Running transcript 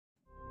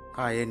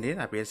Hi అండి,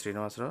 నా పేరు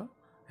శ్రీనివాసరావు.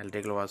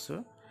 ఎలక్ట్రికల్ వాసు.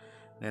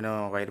 నేను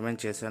వైర్మెన్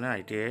చేశాను,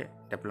 ఐటీఐ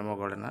డిప్లొమా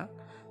కూడా.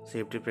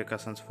 సేఫ్టీ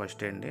ప్రికాషన్స్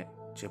ఫస్ట్ అండి,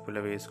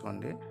 చెప్పులు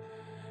వేసుకోండి.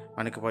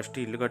 మనకి ఫస్ట్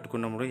ఇల్లు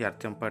కట్టుకున్నప్పుడు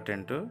ఎర్త్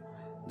ఇంపార్టెంట్.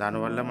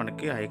 దానివల్ల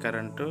మనకి హై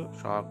కరెంటు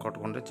షాక్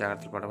కొట్టకుండా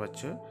జాగ్రత్తలు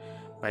పడవచ్చు.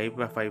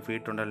 పైప్ 5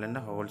 feet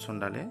ఉండాలండి, హోల్స్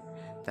ఉండాలి.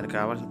 దానికి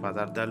కావాల్సిన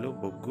పదార్థాలు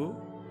బొగ్గు,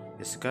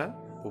 ఇసుక,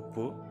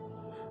 ఉప్పు,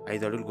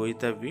 5 అడుగులు గొయ్యి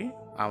తవ్వి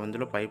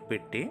అందులో పైప్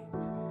పెట్టి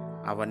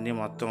అవన్నీ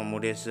మొత్తం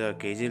 3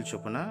 kgs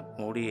చొప్పున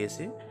 3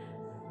 వేసి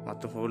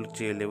మొత్తం హోల్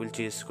లెవెల్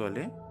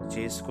చేసుకోవాలి.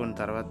 చేసుకున్న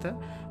తర్వాత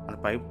మన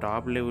పైప్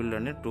టాప్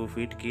లెవెల్లోనే 2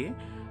 feetకి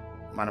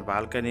మన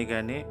బాల్కనీ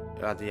కానీ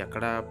అది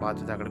ఎక్కడ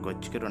పాతుంది అక్కడ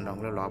గొచ్చికి 2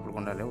 అంగుళాలు లోపలికి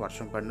ఉండాలి.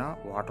 వర్షం పడినా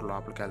వాటర్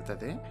లోపలికి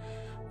వెళ్తుంది.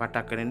 బట్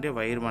అక్కడ నుండి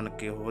వైర్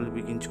మనకి హోల్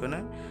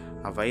బిగించుకొని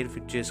ఆ వైర్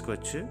ఫిట్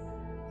చేసుకోవచ్చు.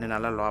 నేను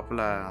అలా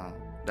లోపల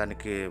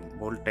దానికి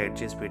బోల్ట్ టైట్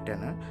చేసి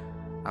పెట్టాను.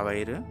 ఆ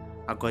వైర్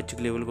ఆ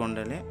గొచ్చికి లెవెల్గా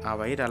ఉండాలి. ఆ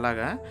వైర్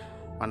అలాగా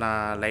మన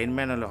లైన్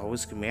మ్యాన్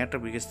హౌస్కి మీటర్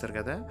బిగిస్తారు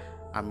కదా,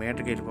 ఆ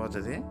మీటర్కి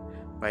వెళ్ళిపోతుంది.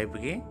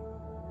 పైపుకి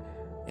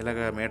ఇలాగ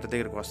మీటర్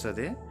దగ్గరికి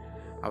వస్తుంది.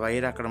 ఆ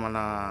వైర్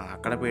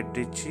అక్కడ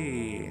పెట్టించి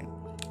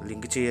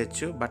లింక్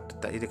చేయొచ్చు.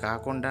 బట్ ఇది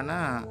కాకుండా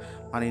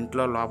మన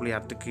ఇంట్లో లోపల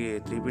ఎర్త్కి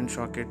 3-pin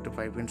సాకెట్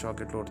 5-pin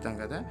సాకెట్లు కొడతాం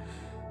కదా,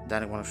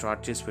 దానికి మనం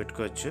షార్ట్ చేసి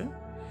పెట్టుకోవచ్చు.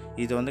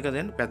 ఇది ఉంది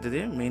కదండి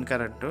పెద్దది మెయిన్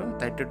కరెంటు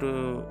 32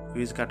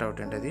 ఫీజ్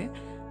కట్అవుట్ అండి. అది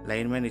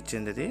లైన్ మ్యాన్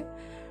ఇచ్చింది.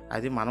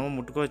 అది మనము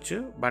ముట్టుకోవచ్చు.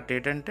 బట్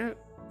ఏంటంటే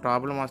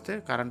ప్రాబ్లం వస్తే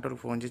కరెంట్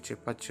వాళ్ళకి ఫోన్ చేసి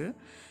చెప్పచ్చు.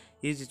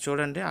 ఇది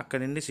చూడండి, అక్కడ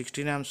నుండి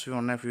 16 amps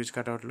ఉన్నాయి ఫ్యూజ్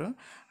కట్అవుట్లు.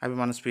 అవి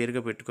మనం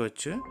స్పేర్గా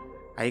పెట్టుకోవచ్చు.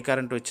 హై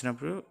కరెంట్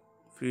వచ్చినప్పుడు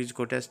ఫ్యూజ్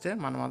కొట్టేస్తే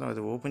మనం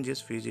అది ఓపెన్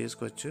చేసి ఫ్యూజ్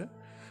చేసుకోవచ్చు.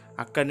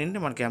 అక్కడ నుండి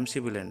మనకి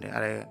ఎంసీబీలు అండి,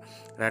 అదే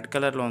రెడ్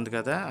కలర్లో ఉంది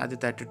కదా, అది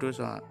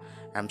 32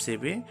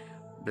 ఎంసీబీ.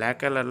 బ్లాక్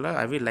కలర్లో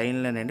అవి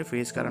లైన్లోనండి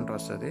ఫేజ్ కరెంట్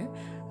వస్తుంది.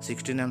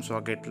 16 amps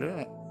సాకెట్లు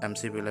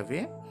ఎంసీబీలు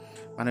అవి.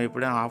 మనం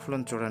ఎప్పుడైనా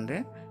ఆఫ్లో చూడండి,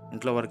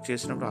 ఇంట్లో వర్క్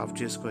చేసినప్పుడు ఆఫ్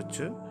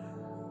చేసుకోవచ్చు.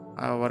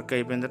 వర్క్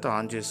అయిపోయిన తర్వాత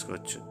ఆన్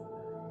చేసుకోవచ్చు.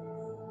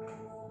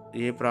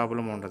 ఏ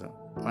ప్రాబ్లం ఉండదు.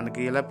 మనకి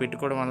ఇలా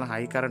పెట్టుకోవడం వల్ల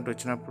హై కరెంట్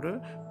వచ్చినప్పుడు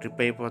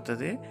ట్రిప్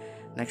అయిపోతుంది.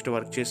 నెక్స్ట్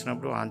వర్క్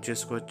చేసినప్పుడు ఆన్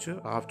చేసుకోవచ్చు,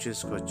 ఆఫ్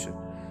చేసుకోవచ్చు.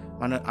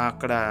 మనం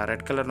అక్కడ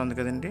రెడ్ కలర్లో ఉంది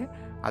కదండి,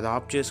 అది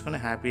ఆఫ్ చేసుకుని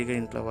హ్యాపీగా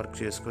ఇంట్లో వర్క్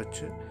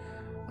చేసుకోవచ్చు.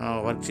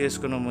 వర్క్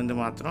చేసుకునే ముందు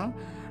మాత్రం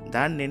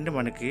దాని నుండి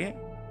మనకి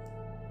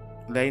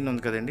లైన్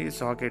ఉంది కదండి,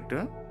 socket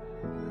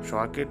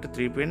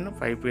 3-pin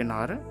 5-pin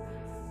are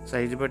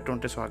size బట్టి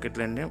ఉంటే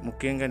సాకెట్లు అండి.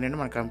 ముఖ్యంగా నేను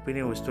మన కంపెనీ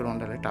వస్తువులు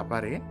ఉండాలి.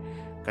 టపారీ,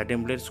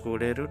 కటింగ్ బ్లేడ్,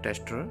 స్క్రూడ్రైవర్,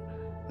 టెస్టర్.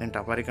 నేను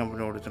టపారీ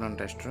కంపెనీ వాడుతున్నాను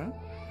టెస్టర్.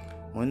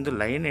 ముందు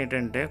లైన్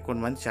ఏంటంటే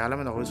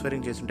చాలామంది హౌస్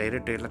వైరింగ్ చేసి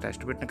డైరెక్ట్ ఇలా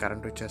టెస్ట్ పెట్టిన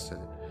కరెంట్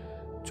వచ్చేస్తుంది.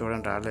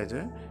 చూడండి రాలేదు.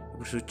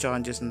 ఇప్పుడు స్విచ్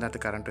ఆన్ చేసిన తర్వాత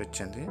కరెంట్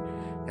వచ్చింది,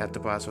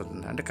 ఎర్త్ పాస్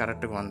అవుతుంది అంటే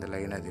కరెక్ట్గా ఉంది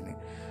లైన్. అదిని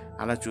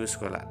అలా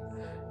చూసుకోవాలి.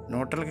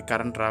 న్యూట్రల్కి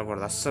కరెంట్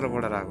రాకూడదు, అస్సలు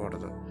కూడా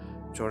రాకూడదు.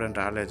 చూడండి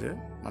రాలేదు.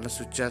 మళ్ళీ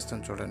స్విచ్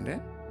చేస్తాను చూడండి,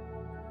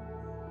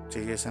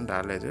 చేసాను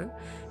రాలేదు.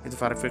 ఇది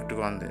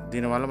పర్ఫెక్ట్గా ఉంది.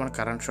 దీనివల్ల మనకు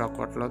కరెంట్ షాక్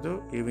కొట్టలేదు,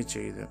 ఏమీ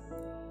చేయదు.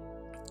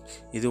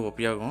 ఇది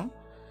ఉపయోగం.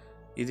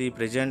 ఇది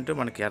ప్రజెంట్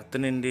మనకి ఎర్త్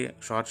నుండి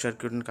షార్ట్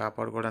సర్క్యూట్ని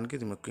కాపాడుకోవడానికి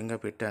ఇది ముఖ్యంగా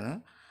పెట్టాను.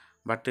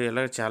 బట్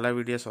ఇలా చాలా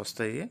వీడియోస్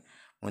వస్తాయి.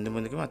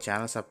 ముందుకి మా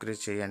ఛానల్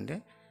సబ్స్క్రైబ్ చేయండి.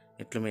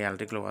 ఇట్లా మీ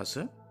ఎలక్ట్రికల్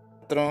వాసు.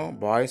 మాత్రం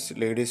బాయ్స్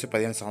లేడీస్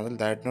 15 సంవత్సరాలు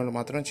దాటిన వాళ్ళు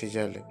మాత్రం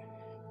చేయాలి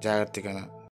జాగ్రత్తగా.